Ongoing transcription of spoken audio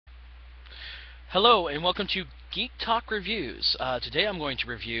Hello and welcome to Geek Talk Reviews. Today I'm going to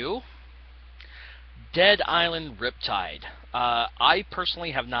review Dead Island Riptide. I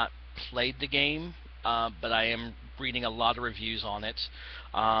personally have not played the game, but I am reading a lot of reviews on it,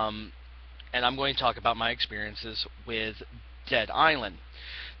 and I'm going to talk about my experiences with Dead Island.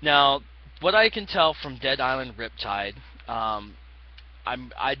 Now, what I can tell from Dead Island Riptide,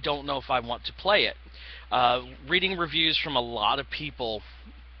 I don't know if I want to play it. Reading reviews from a lot of people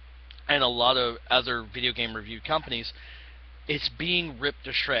and a lot of other video game review companies, it's being ripped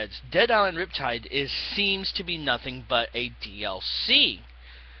to shreds. Dead Island Riptide seems to be nothing but a DLC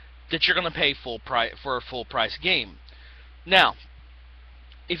that you're going to pay full price for a full price game. Now,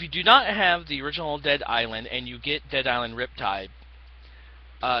 if you do not have the original Dead Island and you get Dead Island Riptide,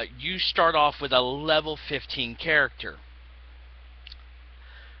 you start off with a level 15 character.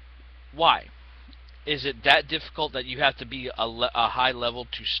 Why? Is it that difficult that you have to be a high level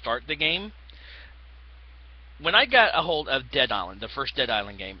to start the game? When I got a hold of Dead Island, the first Dead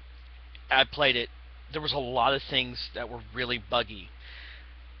Island game, I played it. There was a lot of things that were really buggy.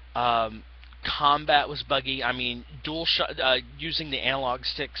 Combat was buggy. I mean, using the analog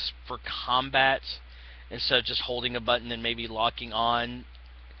sticks for combat instead of just holding a button and maybe locking on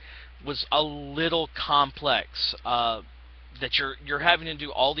was a little complex. That you're having to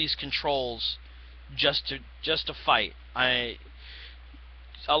do all these controls just to fight. A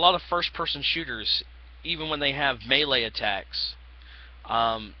lot of first-person shooters, even when they have melee attacks,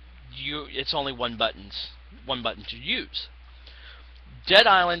 it's only one button to use. Dead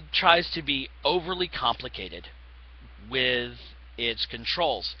Island tries to be overly complicated with its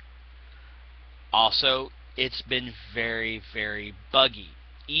controls. Also, it's been very, very buggy.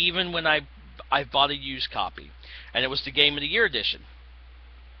 Even when I bought a used copy, and it was the Game of the Year edition,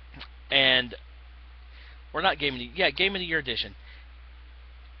 or not Game of the Year edition.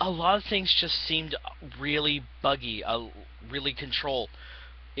 A lot of things just seemed really buggy, really control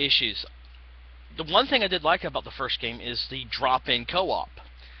issues. The one thing I did like about the first game is the drop-in co-op.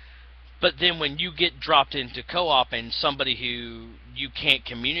 But then when you get dropped into co-op and somebody who you can't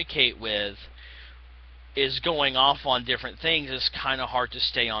communicate with is going off on different things, it's kind of hard to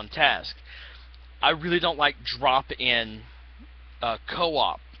stay on task. I really don't like drop-in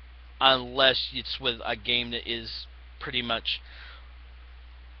co-op unless it's with a game that is pretty much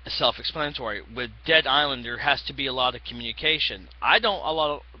self-explanatory. With Dead Island, there has to be a lot of communication.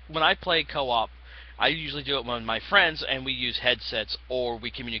 When I play co-op, I usually do it with my friends, and we use headsets or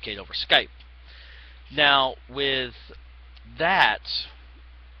we communicate over Skype. Now, with that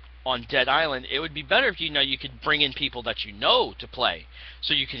on Dead Island, it would be better if you could bring in people that you know to play,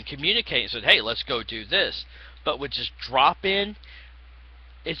 so you can communicate and say, "Hey, let's go do this." But with just drop in,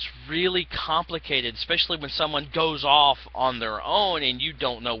 it's really complicated, especially when someone goes off on their own and you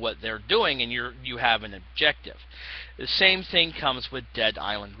don't know what they're doing and you have an objective. The same thing comes with Dead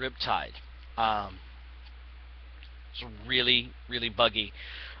Island Riptide. It's really, really buggy.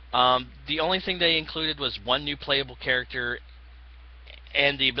 The only thing they included was one new playable character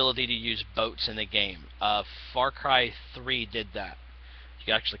and the ability to use boats in the game. Far Cry 3 did that. You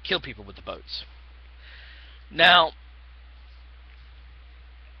can actually kill people with the boats. Now,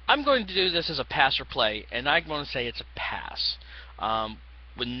 I'm going to do this as a pass or play, and I'm going to say it's a pass.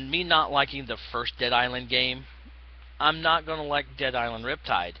 With me not liking the first Dead Island game, I'm not going to like Dead Island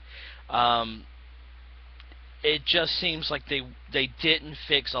Riptide. It just seems like they didn't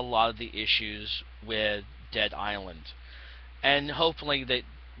fix a lot of the issues with Dead Island. And hopefully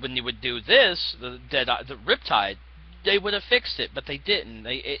when they would do this, the Riptide, they would have fixed it, but they didn't.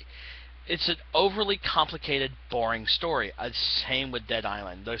 It's an overly complicated, boring story. Same with Dead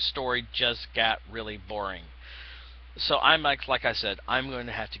Island. The story just got really boring. So like I said, I'm going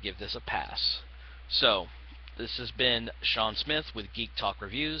to have to give this a pass. So, this has been Sean Smith with Geek Talk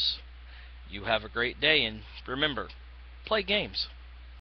Reviews. You have a great day, and remember, play games.